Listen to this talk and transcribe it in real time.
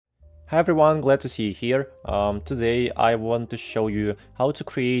Hi everyone, glad to see you here. Today I want to show you how to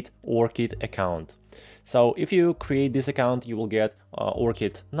create Orcid account. So if you create this account, you will get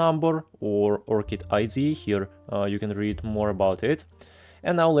Orcid number or Orcid ID. Here you can read more about it.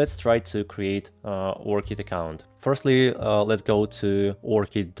 And now let's try to create Orcid account. Firstly, let's go to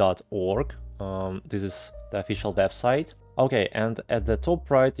orcid.org. This is the official website. Okay, and at the top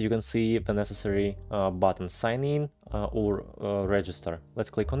right you can see the necessary button sign in or register. Let's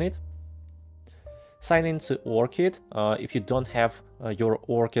click on it. Sign in to Orcid. If you don't have your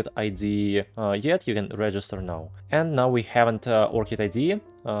Orcid ID yet, you can register now. And now we haven't Orcid ID.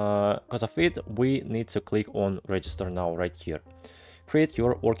 Because of it, we need to click on register now right here. Create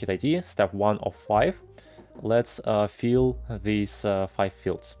your Orcid ID, step 1 of 5. Let's fill these 5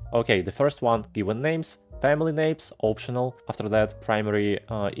 fields. Okay, the first one, given names, family names, optional. After that, primary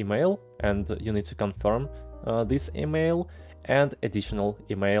email, and you need to confirm this email. And additional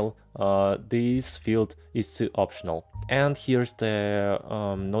email. This field is too optional. And here's the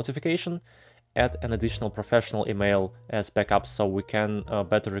notification. Add an additional professional email as backup so we can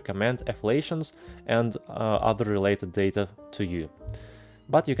better recommend affiliations and other related data to you.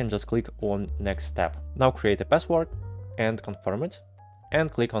 But you can just click on next step. Now create a password and confirm it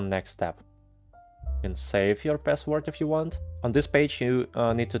and click on next step. You can save your password if you want. On this page you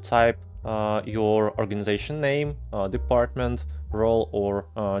need to type your organization name, department, role or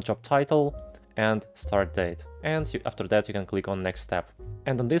job title, and start date. And after that you can click on next step.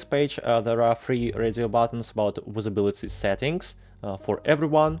 And on this page there are 3 radio buttons about visibility settings for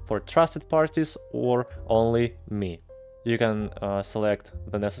everyone, for trusted parties, or only me. You can select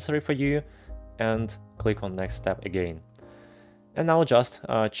the necessary for you and click on next step again. And now just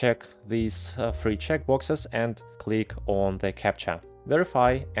check these 3 checkboxes and click on the CAPTCHA.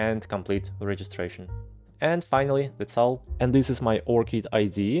 Verify and complete registration. And finally, that's all. And this is my Orcid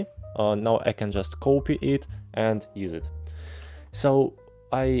ID. Now I can just copy it and use it. So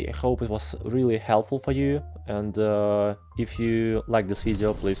I hope it was really helpful for you. And if you like this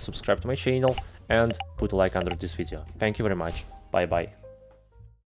video, please subscribe to my channel and put a like under this video. Thank you very much. Bye bye.